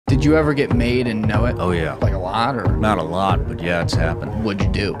Did you ever get made and know it? Oh, yeah. Like a lot, or? Not a lot, but yeah, it's happened. What'd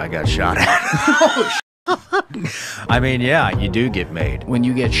you do? I got shot at. I mean, yeah, you do get made. When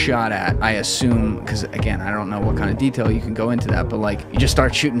you get shot at, I assume, because again, I don't know what kind of detail you can go into that, but like, you just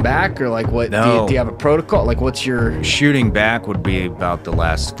start shooting back, or like, what? No. Do you have a protocol? Like, what's your... Shooting back would be about the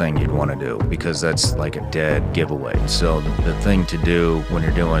last thing you'd want to do, because that's like a dead giveaway. So the thing to do when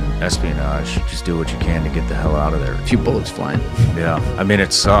you're doing espionage, just do what you can to get the hell out of there. A few bullets flying. Yeah, I mean,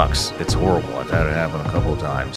 it sucks. It's horrible. I've had it happen a couple of times.